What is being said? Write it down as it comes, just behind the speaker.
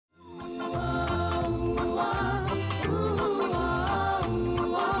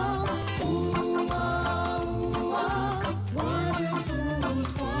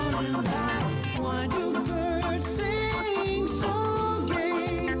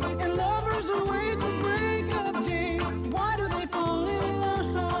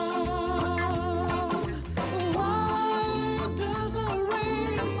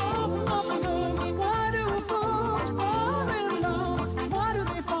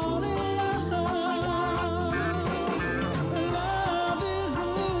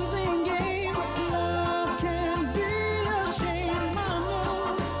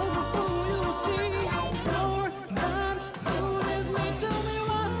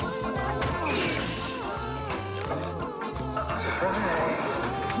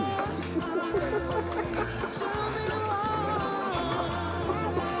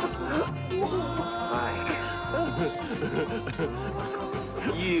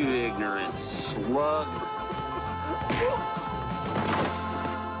ignorant slug.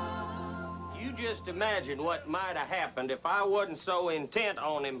 You just imagine what might have happened if I wasn't so intent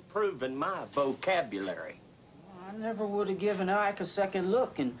on improving my vocabulary. I never would have given Ike a second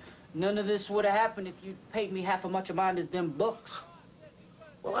look, and none of this would have happened if you'd paid me half as much of mine as them books.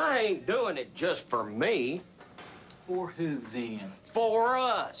 Well, I ain't doing it just for me. For who, then? For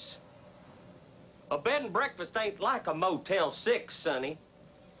us. A bed and breakfast ain't like a Motel 6, Sonny.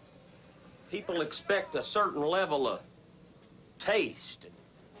 People expect a certain level of taste and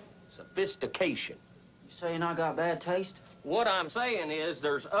sophistication. You saying I got bad taste? What I'm saying is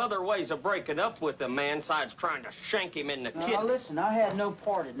there's other ways of breaking up with a man besides trying to shank him in the kidney. Now, listen, I had no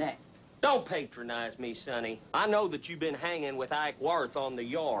part in that. Don't patronize me, Sonny. I know that you've been hanging with Ike Worth on the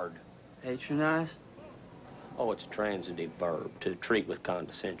yard. Patronize? Oh, it's a transitive verb, to treat with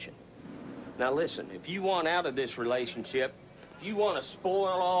condescension. Now, listen, if you want out of this relationship, if you want to spoil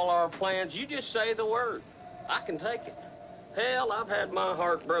all our plans, you just say the word. I can take it. Hell, I've had my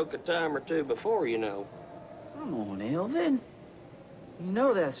heart broke a time or two before, you know. Come on, Elvin. You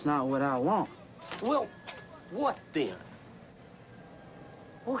know that's not what I want. Well, what then?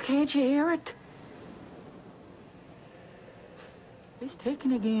 Well, can't you hear it? It's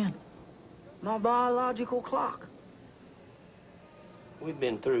ticking again. My biological clock. We've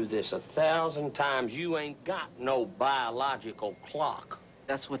been through this 1,000 times. You ain't got no biological clock.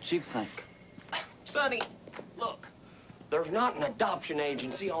 That's what you think. Sonny, look. There's not an adoption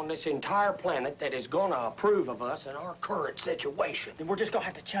agency on this entire planet that is gonna approve of us in our current situation. Then we're just gonna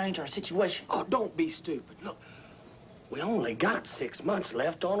have to change our situation. Oh, don't be stupid. Look, we only got 6 months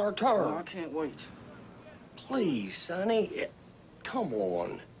left on our term. Oh, I can't wait. Please, Sonny, come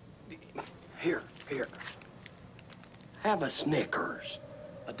on. Here. Have a Snickers.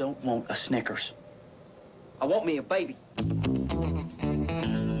 I don't want a Snickers. I want me a baby.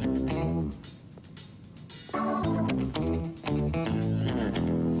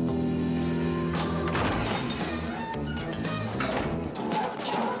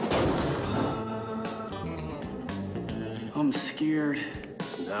 I'm scared.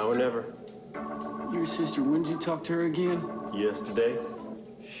 Now or never. Your sister, when did you talk to her again? Yesterday,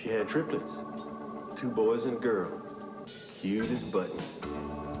 she had triplets. 2 boys and a girl. Cute as buttons.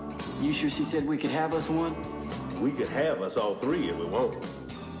 You sure she said we could have us one? We could have us all 3 if we want.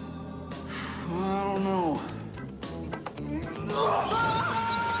 I don't know.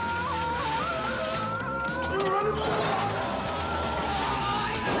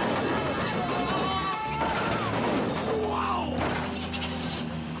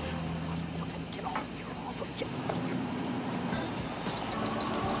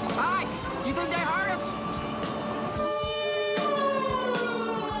 You think they hurt us?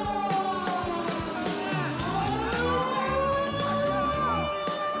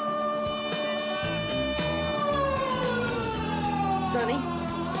 Sonny?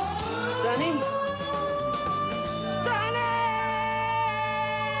 Sonny?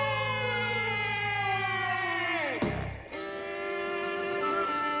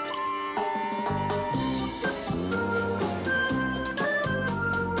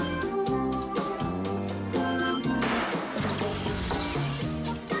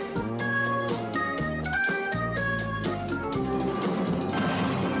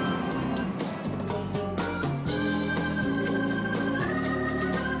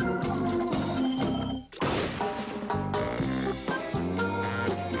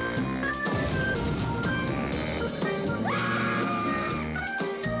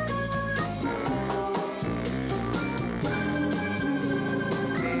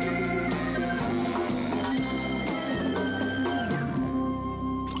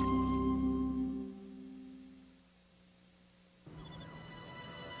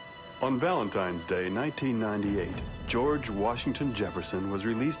 On Valentine's Day, 1998, George Washington Jefferson was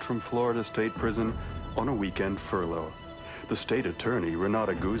released from Florida State Prison on a weekend furlough. The state attorney,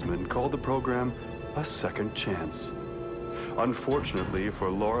 Renata Guzman, called the program a second chance. Unfortunately for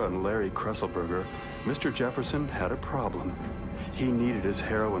Laura and Larry Kresselberger, Mr. Jefferson had a problem. He needed his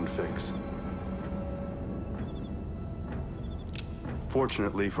heroin fix.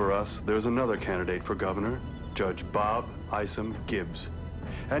 Fortunately for us, there's another candidate for governor, Judge Bob Isom Gibbs.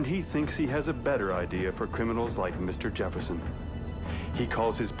 And he thinks he has a better idea for criminals like Mr. Jefferson. He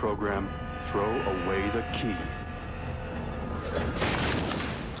calls his program, Throw Away the Key.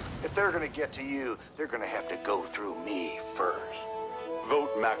 If they're gonna get to you, they're gonna have to go through me first.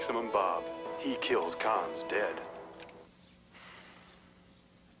 Vote Maximum Bob. He kills cons dead.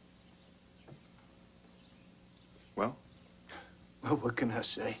 Well, what can I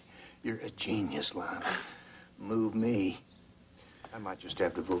say? You're a genius, Lionel. Move me. I might just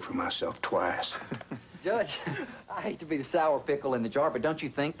have to vote for myself twice. Judge, I hate to be the sour pickle in the jar, but don't you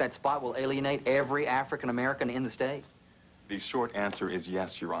think that spot will alienate every African-American in the state? The short answer is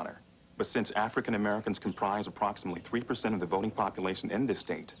yes, Your Honor. But since African Americans comprise approximately 3% of the voting population in this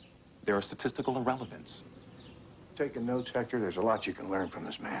state, there are statistical irrelevance. Taking notes, Hector, there's a lot you can learn from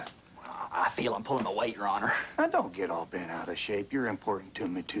this man. I feel I'm pulling my weight, Your Honor. Now, don't get all bent out of shape. You're important to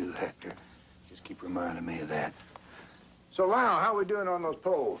me, too, Hector. Just keep reminding me of that. So, Lionel, how are we doing on those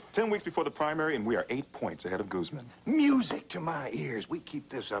polls? 10 weeks before the primary, and we are 8 points ahead of Guzman. Music to my ears. We keep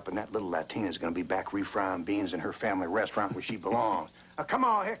this up, and that little Latina's gonna be back refrying beans in her family restaurant where she belongs. Now, come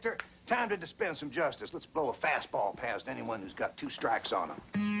on, Hector. Time to dispense some justice. Let's blow a fastball past anyone who's got 2 strikes on them.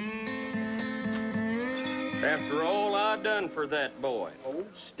 After all I done for that boy. Oh,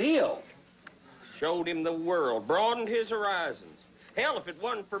 still. Showed him the world, broadened his horizons. Hell, if it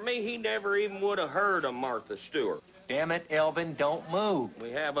wasn't for me, he never even would have heard of Martha Stewart. Damn it, Elvin, don't move.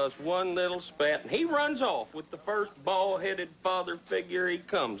 We have us one little spat, and he runs off with the first bald-headed father figure he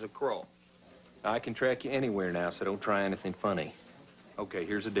comes across. I can track you anywhere now, so don't try anything funny. Okay,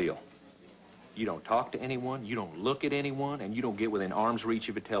 here's the deal. You don't talk to anyone, you don't look at anyone, and you don't get within arm's reach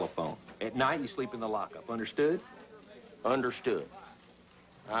of a telephone. At night, you sleep in the lockup. Understood? Understood.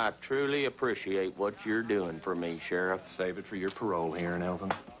 I truly appreciate what you're doing for me, Sheriff. Save it for your parole hearing,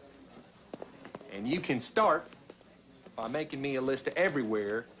 Elvin. And you can start by making me a list of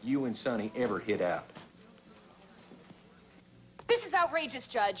everywhere you and Sonny ever hid out. This is outrageous,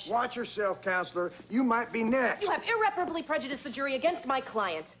 Judge. Watch yourself, counselor. You might be next. You have irreparably prejudiced the jury against my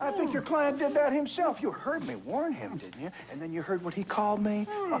client. I think your client did that himself. You heard me warn him, didn't you? And then you heard what he called me?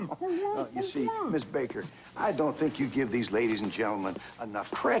 You see, Miss Baker, I don't think you give these ladies and gentlemen enough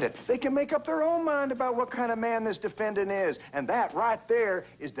credit. They can make up their own mind about what kind of man this defendant is. And that right there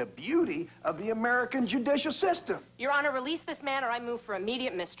is the beauty of the American judicial system. Your Honor, release this man or I move for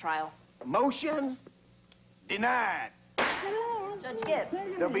immediate mistrial. Motion denied. Judge Gibbs.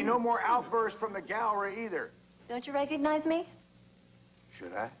 There'll be no more outbursts from the gallery either. Don't you recognize me?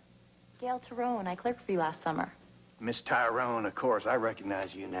 Should I? Gail Tyrone. I clerked for you last summer. Miss Tyrone, of course, I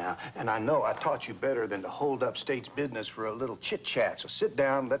recognize you now. And I know I taught you better than to hold up state's business for a little chit-chat. So sit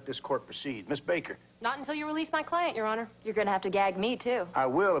down, let this court proceed. Miss Baker. Not until you release my client, Your Honor. You're gonna have to gag me, too. I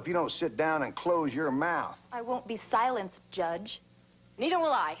will if you don't sit down and close your mouth. I won't be silenced, Judge. Neither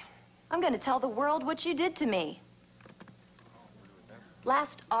will I. I'm gonna tell the world what you did to me.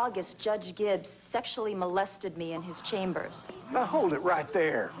 Last August, Judge Gibbs sexually molested me in his chambers. Now hold it right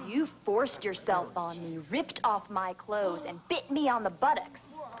there. You forced yourself on me, ripped off my clothes, and bit me on the buttocks.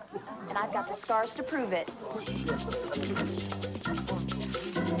 And I've got the scars to prove it.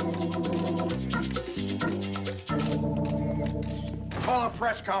 Call a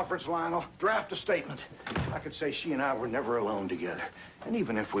press conference, Lionel. Draft a statement. I could say she and I were never alone together. And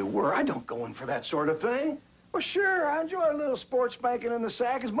even if we were, I don't go in for that sort of thing. Well, sure, I enjoy a little sports spanking in the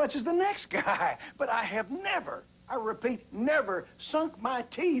sack as much as the next guy. But I have never, I repeat, never sunk my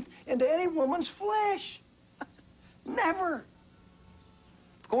teeth into any woman's flesh. Never.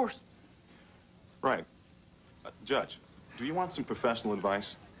 Of course. Right. Judge, do you want some professional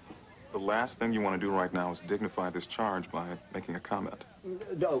advice? The last thing you want to do right now is dignify this charge by making a comment.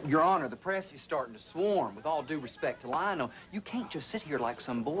 No, Your Honor, the press is starting to swarm. With all due respect to Lionel, you can't just sit here like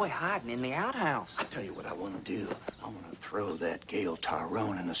some boy hiding in the outhouse. I'll tell you what I want to do. I want to throw that Gail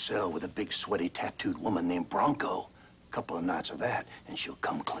Tyrone in a cell with a big, sweaty, tattooed woman named Bronco. A couple of nights of that, and she'll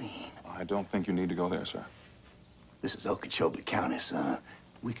come clean. I don't think you need to go there, sir. This is Okeechobee County, son.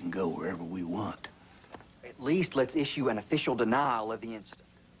 We can go wherever we want. At least let's issue an official denial of the incident.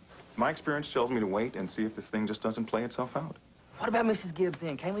 My experience tells me to wait and see if this thing just doesn't play itself out. What about Mrs. Gibbs,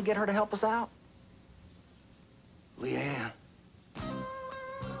 then? Can't we get her to help us out? Leanne.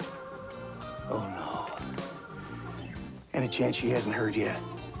 Oh, no. Any chance she hasn't heard yet?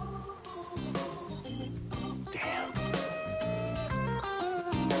 Damn.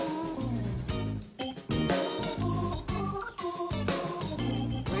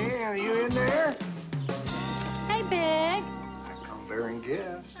 Leanne, are you in there? Hey, Big. I come bearing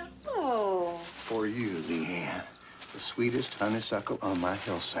gifts. Oh. For you, Leanne. The sweetest honeysuckle on my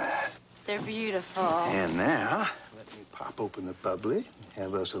hillside. They're beautiful. And now, let me pop open the bubbly and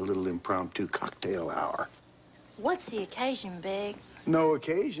have us a little impromptu cocktail hour. What's the occasion, Big? No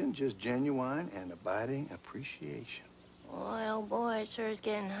occasion, just genuine and abiding appreciation. Boy, oh boy, it sure is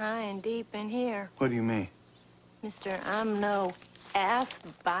getting high and deep in here. What do you mean? Mister, I'm no ass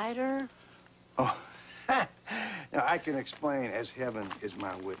biter. Oh, now I can explain as heaven is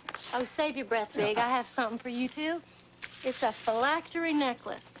my witness. Oh, save your breath, Big. I have something for you, too. It's a phylactery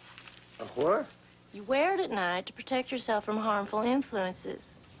necklace. A what? You wear it at night to protect yourself from harmful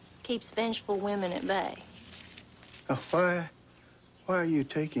influences. Keeps vengeful women at bay. Why are you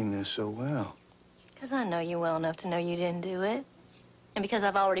taking this so well? Because I know you well enough to know you didn't do it. And because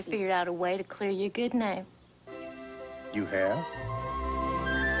I've already figured out a way to clear your good name. You have?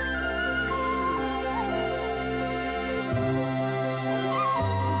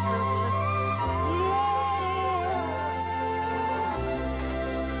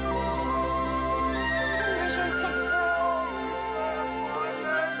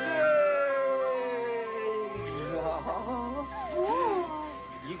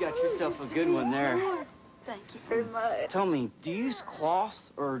 You got yourself a good one there. Thank you very much. Tell me, do you use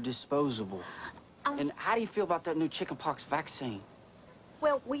cloth or disposable? And how do you feel about that new chickenpox vaccine?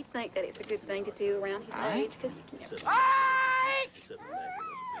 Well, we think that it's a good thing to do around his age, because you can never...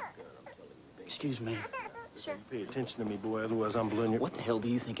 Excuse me. Sure. Pay attention to me, boy, otherwise I'm blowing your... What the hell do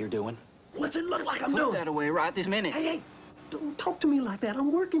you think you're doing? What's it look like I'm Put doing? that away right this minute. Hey, don't talk to me like that.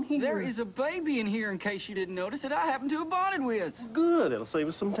 I'm working here. There is a baby in here, in case you didn't notice, that I happen to have bonded with. Good. It'll save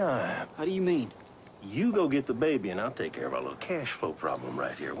us some time. How do you mean? You go get the baby, and I'll take care of our little cash flow problem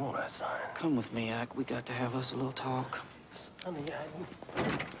right here, won't I, son? Come with me, Ike. We got to have us a little talk. Honey,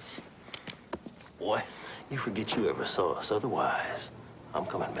 boy, you forget you ever saw us. Otherwise, I'm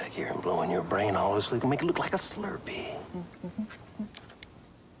coming back here and blowing your brain all so we can make it look like a Slurpee.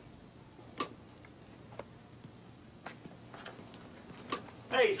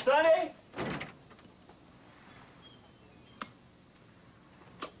 Hey, Sonny!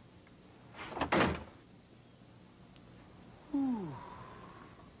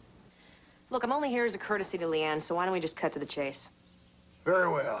 Look, I'm only here as a courtesy to Leanne, so why don't we just cut to the chase? Very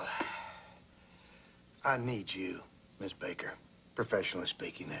well. I need you, Miss Baker. Professionally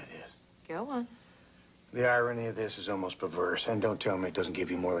speaking, that is. Go on. The irony of this is almost perverse, and don't tell me it doesn't give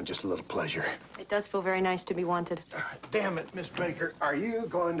you more than just a little pleasure. It does feel very nice to be wanted. Damn it, Miss Baker. Are you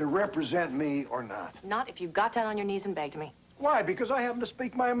going to represent me or not? Not if you got down on your knees and begged me. Why? Because I happen to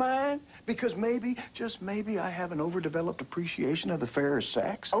speak my mind? Because maybe, just maybe, I have an overdeveloped appreciation of the fairer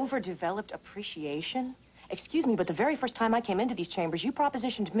sex? Overdeveloped appreciation? Excuse me, but the very first time I came into these chambers, you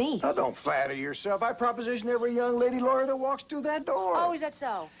propositioned me. Now, don't flatter yourself. I proposition every young lady lawyer that walks through that door. Oh, is that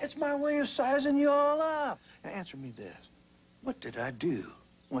so? It's my way of sizing you all up. Now, answer me this. What did I do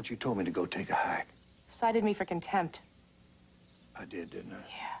once you told me to go take a hike? Cited me for contempt. I did, didn't I?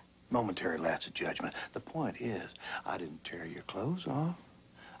 Yeah. Momentary lapse of judgment. The point is, I didn't tear your clothes off.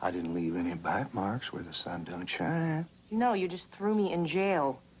 I didn't leave any bite marks where the sun don't shine. No, you just threw me in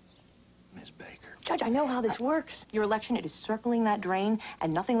jail. Miss Baker. Judge, I know how this works. Your election, it is circling that drain,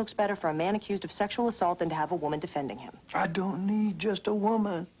 and nothing looks better for a man accused of sexual assault than to have a woman defending him. I don't need just a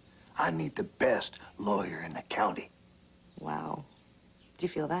woman. I need the best lawyer in the county. Wow. Do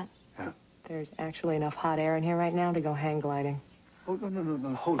you feel that? Yeah. There's actually enough hot air in here right now to go hang gliding. Oh,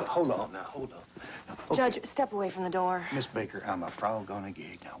 no. Hold on now. Hold on. Okay. Judge, step away from the door. Miss Baker, I'm a frog on a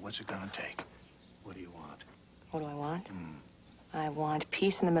gig. Now, what's it gonna take? What do you want? What do I want? I want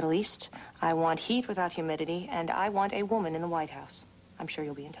peace in the Middle East. I want heat without humidity. And I want a woman in the White House. I'm sure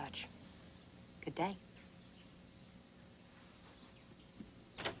you'll be in touch. Good day.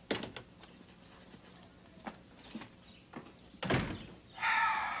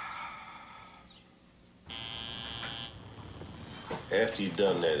 After you've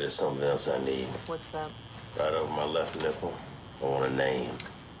done that, there's something else I need. What's that? Right over my left nipple, I want a name.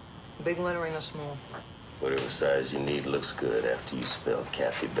 Big lettering or small? Whatever size you need looks good after you spell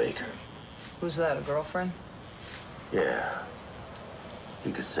Kathy Baker. Who's that, a girlfriend? Yeah,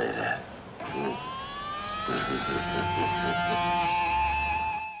 you could say that.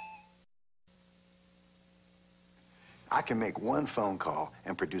 I can make one phone call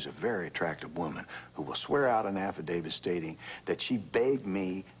and produce a very attractive woman who will swear out an affidavit stating that she begged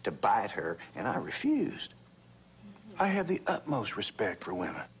me to bite her and I refused. I have the utmost respect for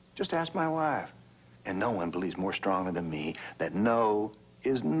women. Just ask my wife. And no one believes more strongly than me that no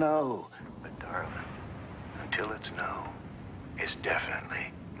is no. But darling, until it's no, it's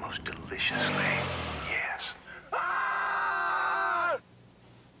definitely, most deliciously yes.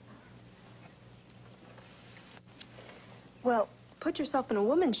 Well, put yourself in a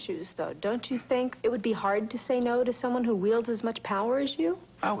woman's shoes, though. Don't you think it would be hard to say no to someone who wields as much power as you?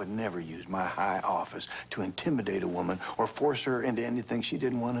 I would never use my high office to intimidate a woman or force her into anything she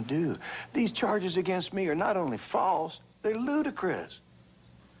didn't want to do. These charges against me are not only false, they're ludicrous.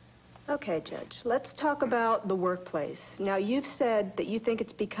 Okay, Judge, let's talk about the workplace. Now, you've said that you think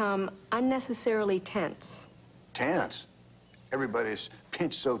it's become unnecessarily tense. Tense? Everybody's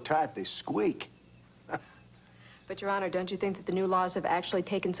pinched so tight they squeak. But, Your Honor, don't you think that the new laws have actually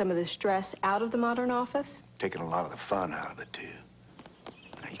taken some of the stress out of the modern office? Taking a lot of the fun out of it, too.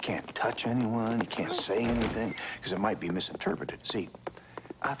 Now, you can't touch anyone, you can't say anything, because it might be misinterpreted. See,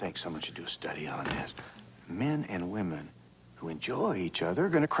 I think someone should do a study on this. Men and women who enjoy each other are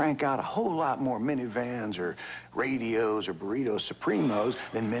going to crank out a whole lot more minivans or radios or burritos supremos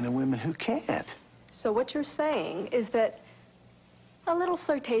than men and women who can't. So what you're saying is that a little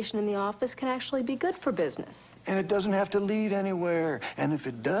flirtation in the office can actually be good for business. And it doesn't have to lead anywhere. And if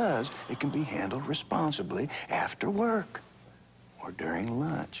it does, it can be handled responsibly after work or during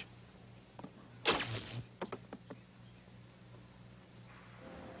lunch.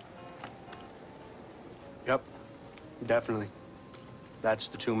 Yep, definitely. That's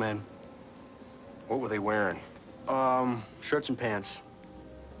the two men. What were they wearing? Shirts and pants.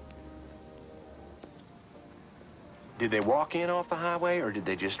 Did they walk in off the highway, or did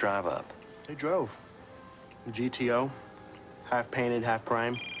they just drive up? They drove. The GTO, half painted, half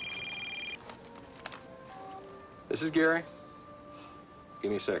prime. This is Gary. Give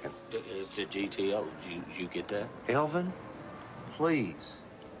me a second. It's a GTO. Did you get that? Elvin, please.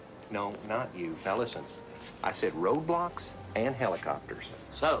 No, not you. Now listen. I said roadblocks and helicopters.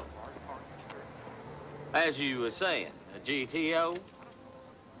 So, as you were saying, a GTO?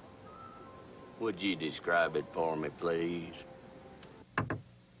 Would you describe it for me, please?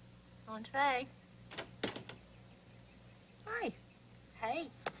 Entree. Hi. Hey,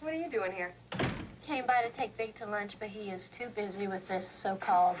 what are you doing here? Came by to take Big to lunch, but he is too busy with this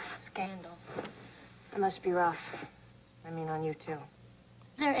so-called scandal. It must be rough. I mean, on you, too.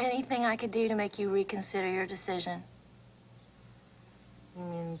 Is there anything I could do to make you reconsider your decision? You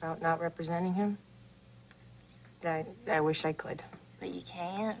mean about not representing him? I wish I could. But you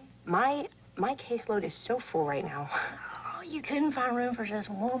can't. My caseload is so full right now. Oh, you couldn't find room for just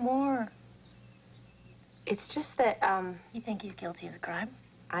one more. It's just that, You think he's guilty of the crime?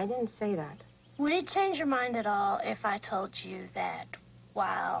 I didn't say that. Would it change your mind at all if I told you that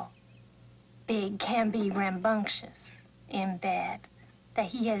while Big can be rambunctious in bed, that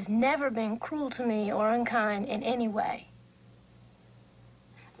he has never been cruel to me or unkind in any way?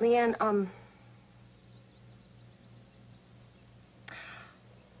 Leanne,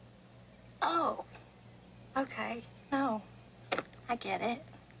 Oh, okay. No, I get it.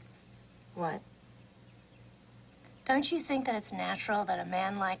 What? Don't you think that it's natural that a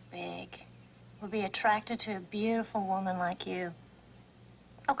man like Big would be attracted to a beautiful woman like you?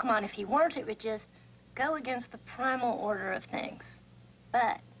 Oh, come on, if he weren't, it would just go against the primal order of things.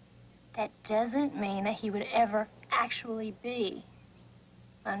 But that doesn't mean that he would ever actually be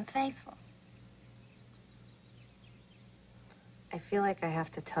unfaithful. I feel like I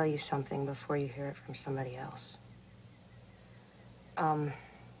have to tell you something before you hear it from somebody else.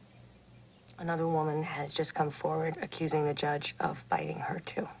 Another woman has just come forward accusing the judge of biting her,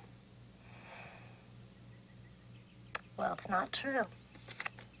 too. Well, it's not true.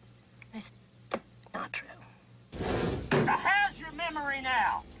 It's not true. So how's your memory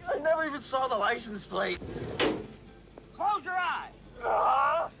now? I never even saw the license plate. Close your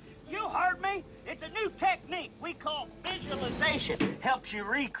eyes. You heard me? It's a new technique we call visualization. Helps you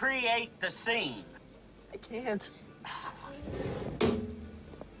recreate the scene. I can't.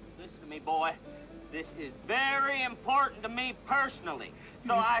 Listen to me, boy. This is very important to me personally.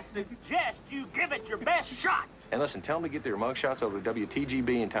 So I suggest you give it your best shot. And listen, tell them to get their mugshots over to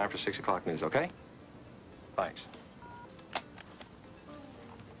WTGB in time for 6 o'clock news, okay? Thanks.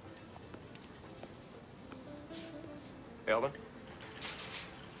 Elvin?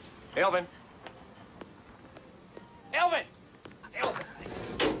 Elvin? Elvin! Elvin!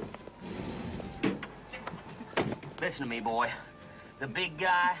 Listen to me, boy. The big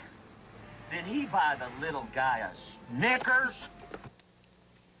guy, did he buy the little guy a Snickers?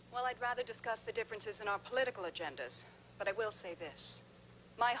 Well, I'd rather discuss the differences in our political agendas, but I will say this.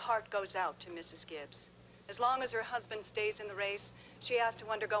 My heart goes out to Mrs. Gibbs. As long as her husband stays in the race, she has to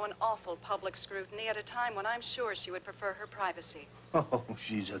undergo an awful public scrutiny at a time when I'm sure she would prefer her privacy. Oh,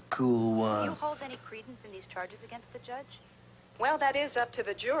 she's a cool one. Do you hold any credence in these charges against the judge? Well, that is up to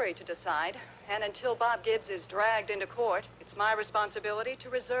the jury to decide. And until Bob Gibbs is dragged into court, it's my responsibility to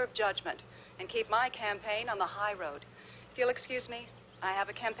reserve judgment and keep my campaign on the high road. If you'll excuse me, I have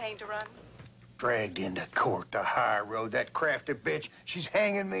a campaign to run. Dragged into court, the high road, that crafty bitch. She's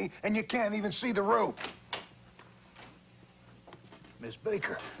hanging me, and you can't even see the rope. Miss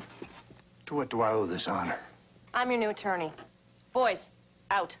Baker, to what do I owe this honor? I'm your new attorney. Boys,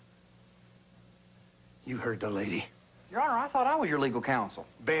 out. You heard the lady. Your Honor, I thought I was your legal counsel.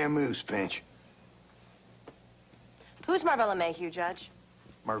 Vamoose, Finch. Who's Marvella Mayhew, Judge?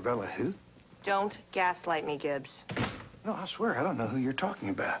 Marvella who? Don't gaslight me, Gibbs. No, I swear, I don't know who you're talking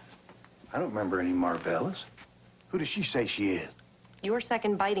about. I don't remember any Marvellas. Who does she say she is? Your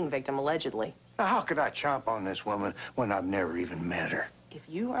second biting victim, allegedly. Now, how could I chomp on this woman when I've never even met her? If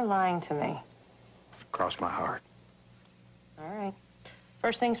you are lying to me... Cross my heart. All right.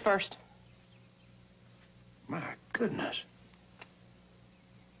 First things first. My goodness.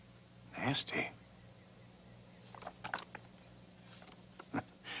 Nasty.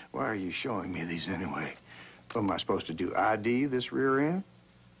 Why are you showing me these anyway? What, am I supposed to do, ID this rear end?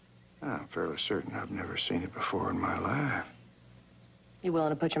 I'm fairly certain I've never seen it before in my life. You willing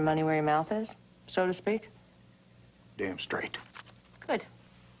to put your money where your mouth is, so to speak? Damn straight. Good.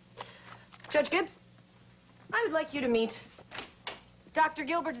 Judge Gibbs, I would like you to meet Dr.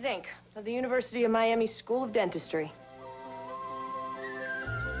 Gilbert Zink of the University of Miami School of Dentistry.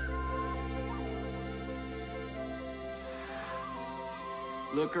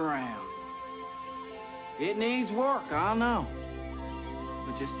 Look around. It needs work, I know.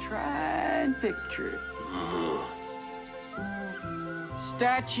 But just try and picture it.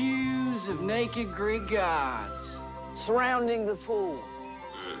 Statues of naked Greek gods surrounding the pool.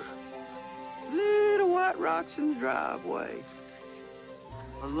 Little white rocks in the driveway.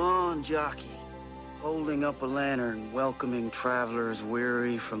 A lawn jockey holding up a lantern, welcoming travelers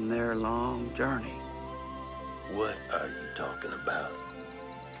weary from their long journey. What are you talking about?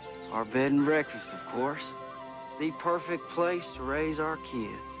 Our bed and breakfast, of course. The perfect place to raise our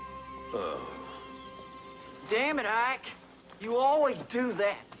kids. Oh. Damn it, Ike. You always do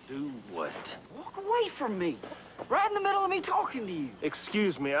that. Do what? Walk away from me. Right in the middle of me talking to you.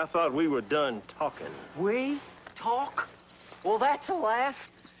 Excuse me, I thought we were done talking. We talk? Well, that's a laugh.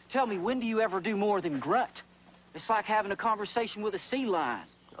 Tell me, when do you ever do more than grunt? It's like having a conversation with a sea lion.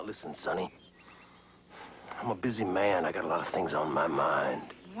 Now listen, Sonny. I'm a busy man. I got a lot of things on my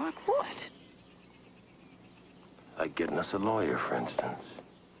mind. Like what? Like getting us a lawyer, for instance.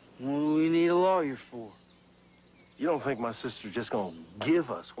 What do we need a lawyer for? You don't think my sister's just gonna give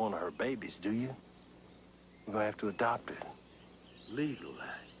us one of her babies, do you? We're gonna have to adopt it. Legally.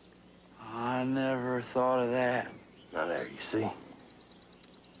 I never thought of that. Now there, you see?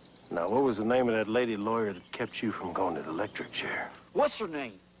 Now, what was the name of that lady lawyer that kept you from going to the electric chair? What's her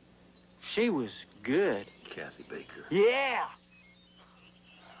name? She was good. Kathy Baker. Yeah!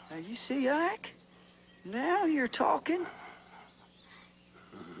 Now, you see, Ike? Now you're talking.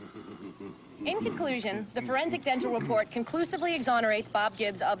 In conclusion, the forensic dental report conclusively exonerates Bob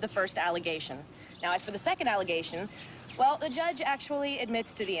Gibbs of the first allegation. Now, as for the second allegation, well, the judge actually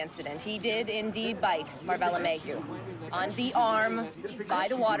admits to the incident. He did indeed bite Marvella Mayhew on the arm, by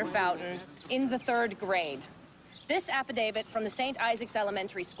the water fountain, in the 3rd grade. This affidavit from the St. Isaac's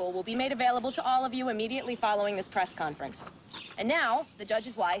Elementary School will be made available to all of you immediately following this press conference. And now, the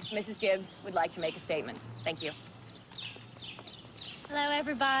judge's wife, Mrs. Gibbs, would like to make a statement. Thank you. Hello,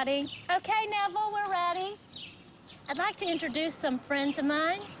 everybody. Okay, Neville, we're ready. I'd like to introduce some friends of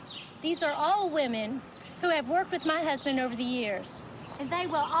mine. These are all women who have worked with my husband over the years. And they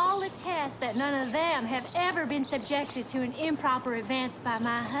will all attest that none of them have ever been subjected to an improper advance by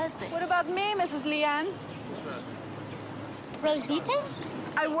my husband. What about me, Mrs. Leanne? Rosita?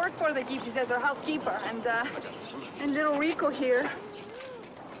 I work for the Gibbs as her housekeeper, and little Rico here.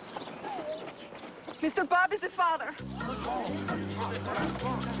 Mr. Bob is the father.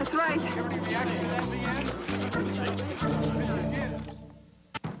 That's right.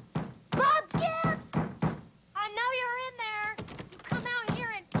 Bob Gibbs! I know you're in there. You come out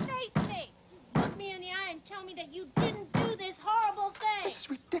here and face me. You look me in the eye and tell me that you didn't do this horrible thing. This is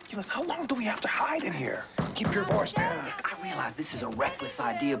ridiculous. How long do we have to hide in here? Keep your voice down. I realize this is a reckless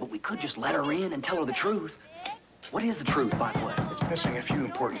idea, but we could just let her in and tell her the truth. What is the truth, by the way? It's missing a few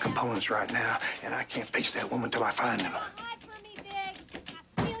important components right now, and I can't face that woman till I find them. Hide from me, Big.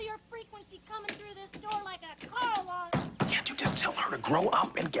 I feel your frequency coming through this door like a car alarm. Can't you just tell her to grow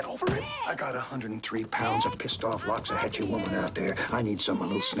up and get over it? I got 103 pounds of pissed off Loxahatchee woman out there. I need someone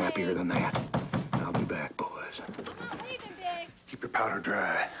a little snappier than that. I'll be back, boys. I'm leaving, Big. Keep your powder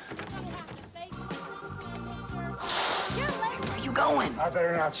dry. Where are you going? I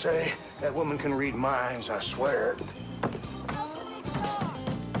better not say. That woman can read minds, I swear.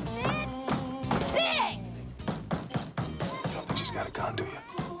 Big! Don't think she's got a gun, do you?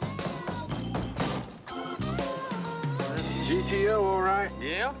 GTO, all right?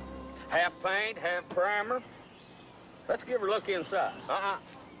 Yeah. Half paint, half primer. Let's give her a look inside.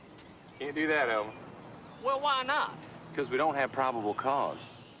 Can't do that, Elmer. Well, why not? Because we don't have probable cause.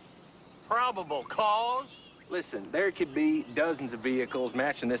 Probable cause? Listen, there could be dozens of vehicles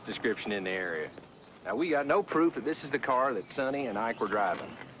matching this description in the area. Now, we got no proof that this is the car that Sonny and Ike were driving.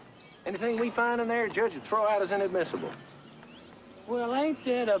 Anything we find in there, Judge would throw out as inadmissible. Well, ain't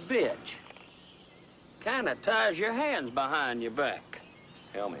that a bitch? Kind of ties your hands behind your back.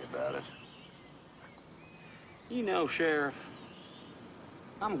 Tell me about it. You know, Sheriff,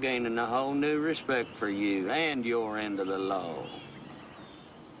 I'm gaining a whole new respect for you and your end of the law.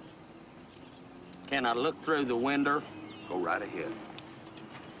 Can I look through the window? Go right ahead.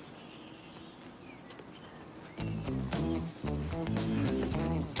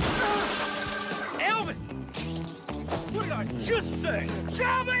 Elvin! What did I just say?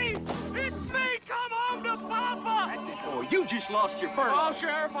 Shelby! It's me! Come home to Papa! That's it, boy. You just lost your fur. Oh,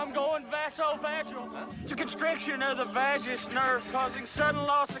 Sheriff, I'm going vasovagal. Huh? It's a constriction of the vagus nerve causing sudden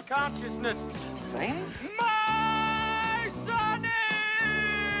loss of consciousness. Man? My Sonny!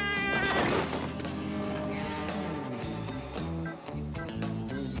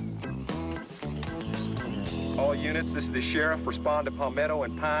 All units, this is the sheriff. Respond to Palmetto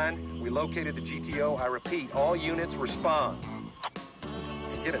and Pine. We located the GTO. I repeat, all units respond.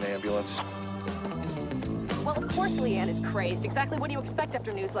 Get an ambulance. Well, of course Leanne is crazed. Exactly what do you expect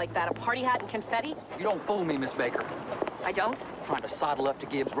after news like that? A party hat and confetti? You don't fool me, Miss Baker. I don't? Trying to sidle up to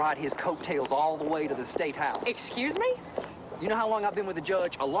Gibbs, ride his coattails all the way to the state house. Excuse me? You know how long I've been with the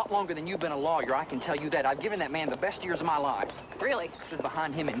judge? A lot longer than you've been a lawyer, I can tell you that. I've given that man the best years of my life. Really? Stood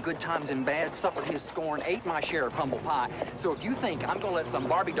behind him in good times and bad, suffered his scorn, ate my share of humble pie. So if you think I'm gonna let some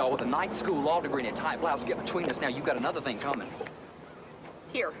Barbie doll with a night school law degree and a tight blouse get between us, now you've got another thing coming.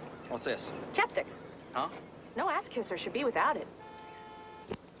 Here. What's this? Chapstick. Huh? No ass kisser should be without it.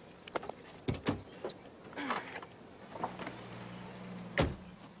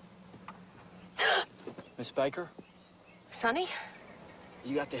 Miss Baker, Sonny?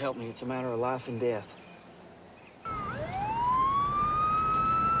 you got to help me. It's a matter of life and death.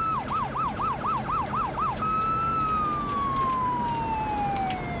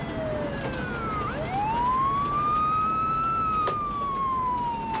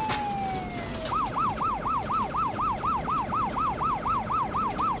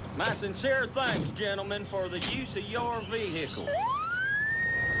 My sincere thanks, gentlemen, for the use of your vehicle.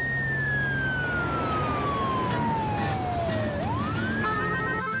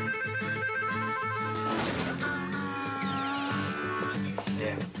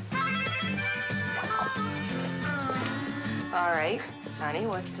 All right, Sonny,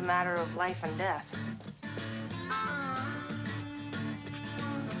 what's the matter of life and death?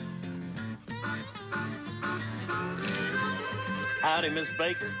 Howdy, Miss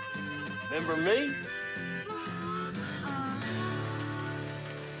Baker. Remember me?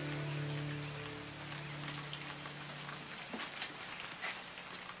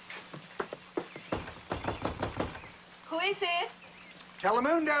 Who is it?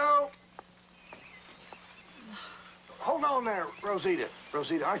 Telemundo! Hold on there, Rosita.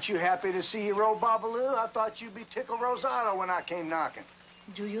 Rosita, aren't you happy to see your old Babaloo? I thought you'd be tickled Rosado when I came knocking.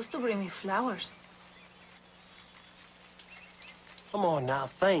 You used to bring me flowers. Come on now,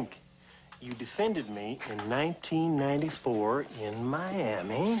 think. You defended me in 1994 in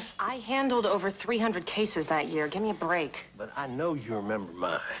Miami. I handled over 300 cases that year. Give me a break. But I know you remember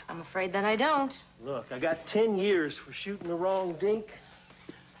mine. I'm afraid that I don't. Look, I got 10 years for shooting the wrong dink.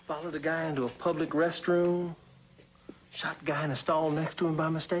 Followed a guy into a public restroom. Shot a guy in a stall next to him by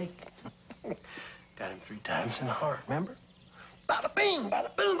mistake. Got him 3 times in the heart, remember? Bada bing,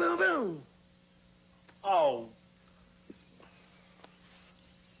 bada boom, boom, boom. Oh.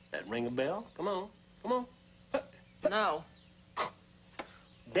 That ring a bell? Come on, come on. No.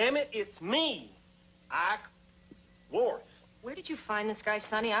 Damn it, it's me, Ike Worth. Where did you find this guy,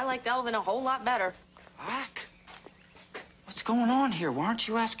 Sonny? I liked Elvin a whole lot better. Ike? What's going on here? Why aren't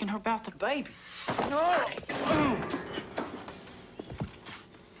you asking her about the baby? No!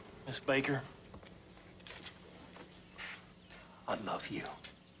 Miss Baker, I love you.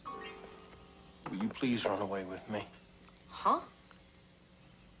 Will you please run away with me? Huh?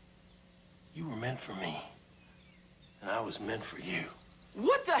 You were meant for me, and I was meant for you.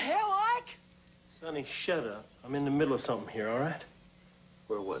 What the hell, Ike? Sonny, shut up. I'm in the middle of something here, all right?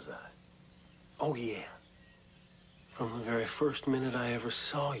 Where was I? Oh, yeah. From the very first minute I ever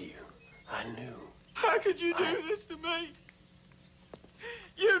saw you, I knew. How could you do this to me?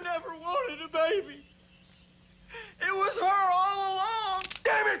 You never wanted a baby. It was her all along.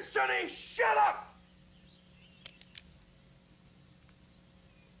 Damn it, Sonny, shut up!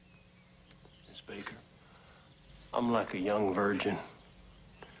 Miss Baker, I'm like a young virgin.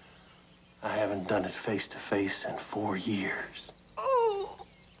 I haven't done it face to face in 4 years. Oh.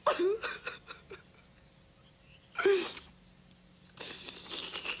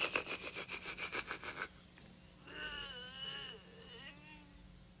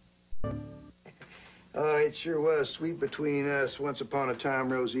 Oh, it sure was sweet between us once upon a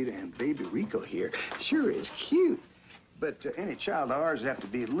time, Rosita, and baby Rico here sure is cute. But any child of ours have to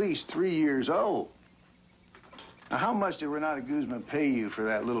be at least 3 years old. Now, how much did Renata Guzman pay you for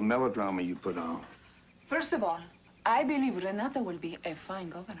that little melodrama you put on? First of all, I believe Renata will be a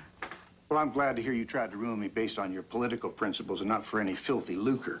fine governor. Well, I'm glad to hear you tried to ruin me based on your political principles and not for any filthy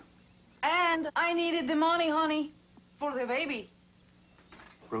lucre. And I needed the money, honey, for the baby.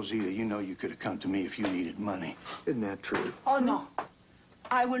 Rosita, you know you could have come to me if you needed money. Isn't that true? Oh, no.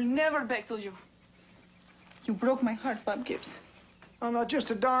 I will never beg to you. You broke my heart, Bob Gibbs. Oh, no, just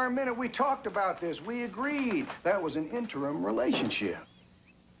a darn minute. We talked about this. We agreed. That was an interim relationship.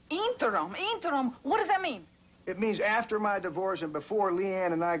 Interim? Interim? What does that mean? It means after my divorce and before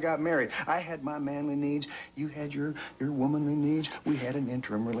Leanne and I got married. I had my manly needs. You had your womanly needs. We had an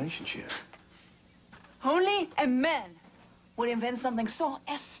interim relationship. Only a man would invent something so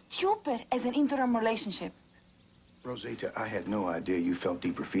stupid as an interim relationship. Rosita, I had no idea you felt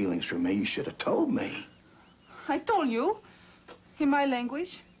deeper feelings for me. You should have told me. I told you, in my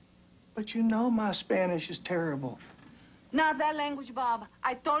language. But you know my Spanish is terrible. Not that language, Bob.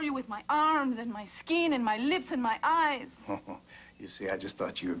 I told you with my arms and my skin and my lips and my eyes. You see, I just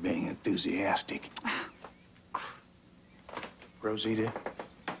thought you were being enthusiastic. Rosita,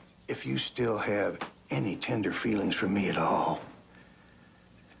 if you still have any tender feelings for me at all.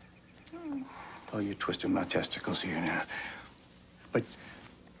 Oh, you're twisting my testicles here now. But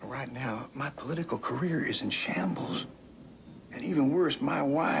right now, my political career is in shambles. And even worse, my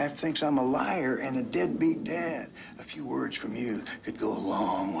wife thinks I'm a liar and a deadbeat dad. A few words from you could go a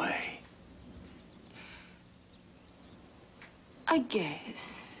long way. I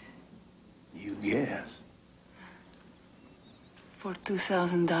guess. You guess? For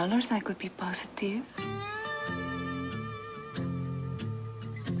 $2,000, I could be positive.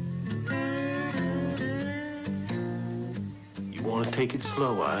 You want to take it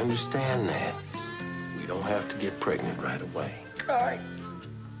slow, I understand that. We don't have to get pregnant right away. Kai,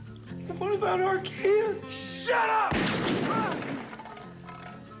 what about our kids? Shut up!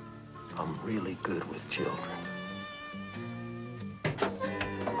 I'm really good with children.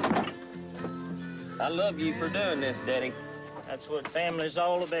 I love you for doing this, Daddy. That's what family's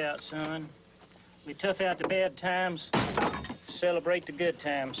all about, son. We tough out the bad times, celebrate the good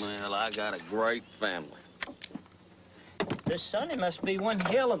times. Well, I got a great family. This Sonny must be one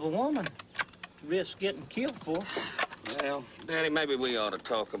hell of a woman. Risk getting killed for. Well, Daddy, maybe we ought to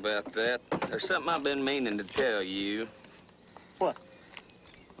talk about that. There's something I've been meaning to tell you. What?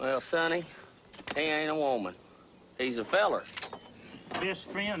 Well, Sonny, he ain't a woman. He's a feller. Best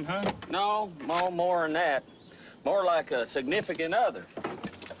friend, huh? No, more than that. More like a significant other.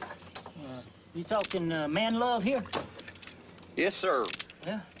 You talking man love here? Yes, sir.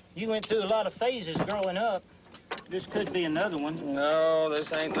 Yeah, you went through a lot of phases growing up. This could be another one. No,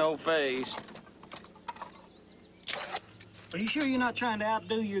 this ain't no phase. Are you sure you're not trying to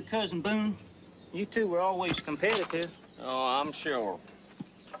outdo your cousin Boone? You two were always competitive. Oh, I'm sure.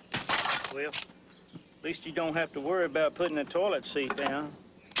 Well, at least you don't have to worry about putting the toilet seat down.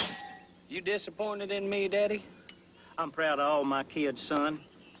 You disappointed in me, Daddy? I'm proud of all my kids, son.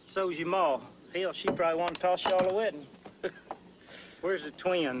 So's your ma. Hell, she probably want to toss y'all a wedding. Where's the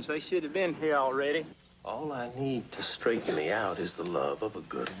twins? They should have been here already. All I need to straighten me out is the love of a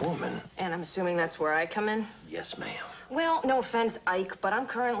good woman. And I'm assuming that's where I come in? Yes, ma'am. Well, no offense, Ike, but I'm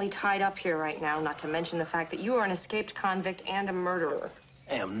currently tied up here right now, not to mention the fact that you are an escaped convict and a murderer.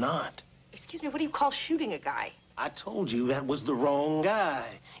 Am not. Excuse me, what do you call shooting a guy? I told you that was the wrong guy.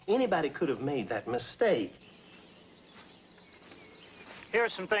 Anybody could have made that mistake. Here are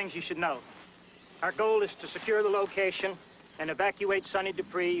some things you should know. Our goal is to secure the location and evacuate Sonny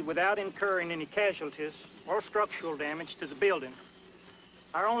Dupree without incurring any casualties or structural damage to the building.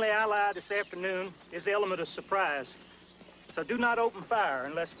 Our only ally this afternoon is the element of surprise. So do not open fire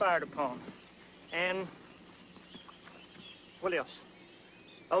unless fired upon. And what else?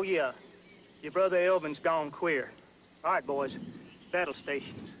 Oh, yeah, your brother Elvin's gone queer. All right, boys, battle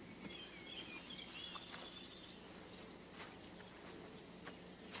stations.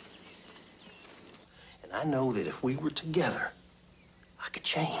 And I know that if we were together, I could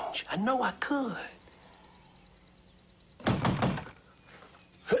change. I know I could.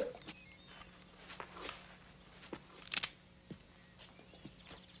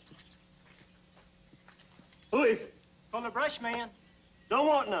 Who is it? From the brush man. Don't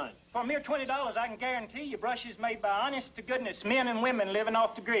want none. For a mere $20, I can guarantee you brushes made by honest-to-goodness men and women living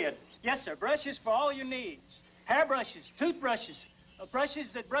off the grid. Yes, sir, brushes for all your needs. Hair brushes, toothbrushes,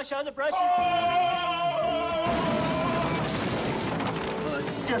 brushes that brush other brushes.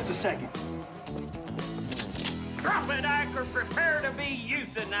 Just a second. Drop it, Iker. Prepare to be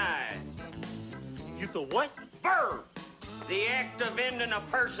euthanized. Euthal what? Verb. The act of ending a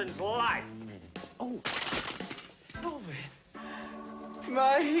person's life. Oh.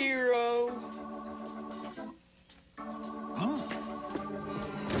 My hero.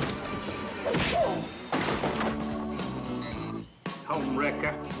 Home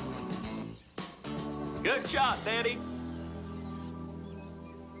wrecker. Good shot, Daddy.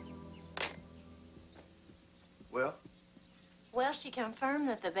 Well? Well, she confirmed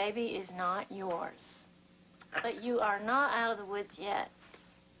that the baby is not yours. But you are not out of the woods yet.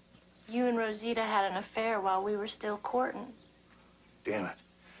 You and Rosita had an affair while we were still courting. Damn it.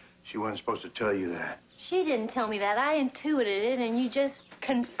 She wasn't supposed to tell you that. She didn't tell me that. I intuited it, and you just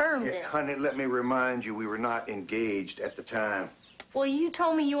confirmed it. Honey, let me remind you, we were not engaged at the time. Well, you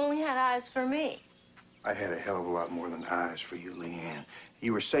told me you only had eyes for me. I had a hell of a lot more than eyes for you, Leanne.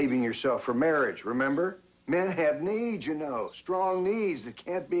 You were saving yourself for marriage, remember? Men have needs, you know. Strong needs that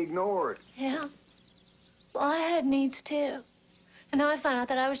can't be ignored. Yeah. Well, I had needs, too. And now I find out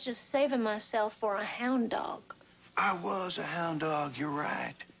that I was just saving myself for a hound dog. I was a hound dog, you're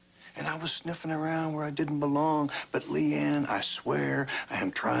right. And I was sniffing around where I didn't belong. But, Leanne, I swear I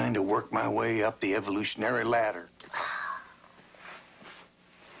am trying to work my way up the evolutionary ladder.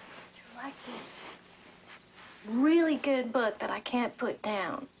 You're like this really good book that I can't put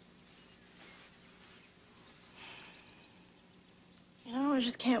down. You know, I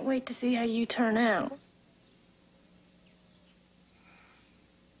just can't wait to see how you turn out.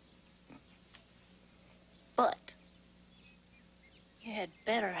 But you had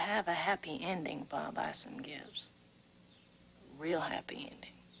better have a happy ending, Bob Ison Gibbs. A real happy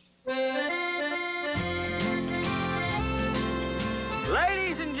ending.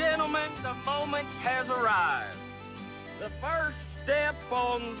 Ladies and gentlemen, the moment has arrived. The first step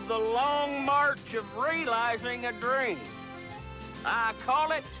on the long march of realizing a dream. I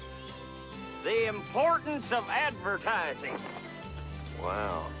call it the importance of advertising.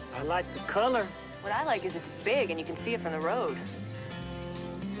 Wow. I like the color. What I like is it's big and you can see it from the road.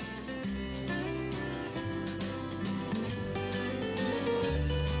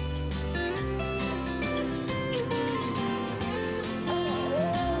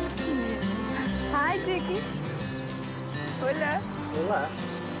 Hi, Dickie. Hola. Hola.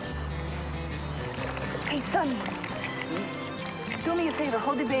 Hey, Sonny. Do me a favor,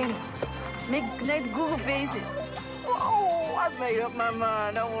 hold the baby. Make nice Google faces. Oh, I've made up my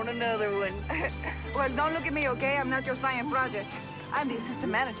mind. I want another one. Well, don't look at me, okay? I'm not your science project. I'm the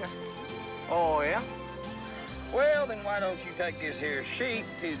assistant manager. Oh, yeah? Well, then why don't you take this here sheet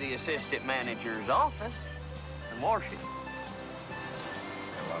to the assistant manager's office and wash it?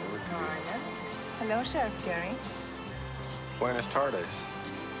 Hello, Sheriff Gary. Buenas tardes.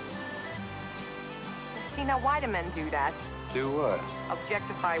 See, now, why do men do that? Do what?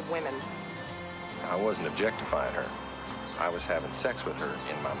 Objectify women. I wasn't objectifying her. I was having sex with her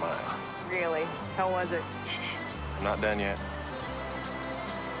in my mind. Really? How was it? I'm not done yet.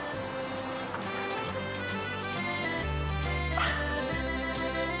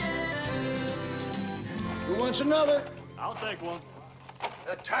 Who wants another? I'll take one.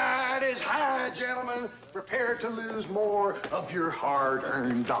 The tide is high, gentlemen. Prepare to lose more of your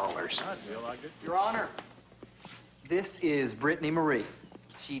hard-earned dollars. I feel like it. Your Honor, this is Brittany Marie.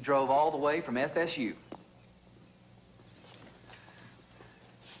 She drove all the way from FSU.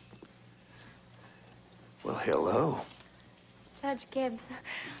 Well, hello. Judge Gibbs,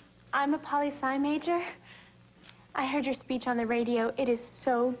 I'm a poli-sci major. I heard your speech on the radio. It is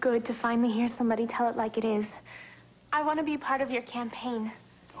so good to finally hear somebody tell it like it is. I want to be part of your campaign.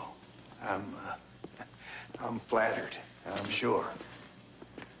 I'm flattered, I'm sure.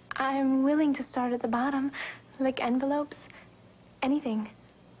 I'm willing to start at the bottom, lick envelopes, anything.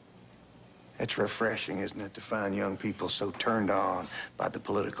 It's refreshing, isn't it, to find young people so turned on by the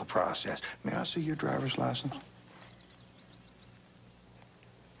political process. May I see your driver's license?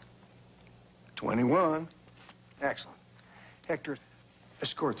 21. Excellent. Hector,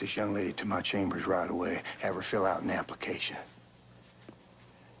 escort this young lady to my chambers right away. Have her fill out an application.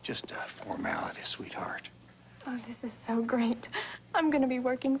 Just a formality, sweetheart. Oh, this is so great. I'm going to be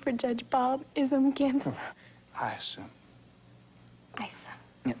working for Judge Bob Ism Gibbs. I assume.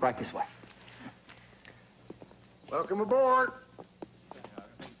 Yeah, right this way. Welcome aboard.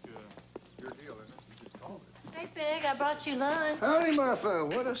 Hey, Big, I brought you lunch. Howdy, Martha.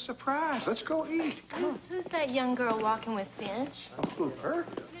 What a surprise. Let's go eat. Come on. Who's that young girl walking with Finch? Oh, her?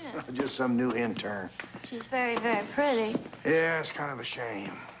 Yeah. Just some new intern. She's very, very pretty. Yeah, it's kind of a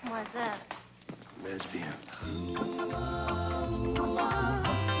shame. Why's that? Lesbian.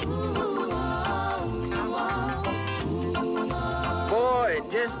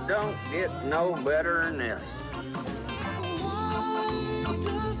 just don't get no better than this.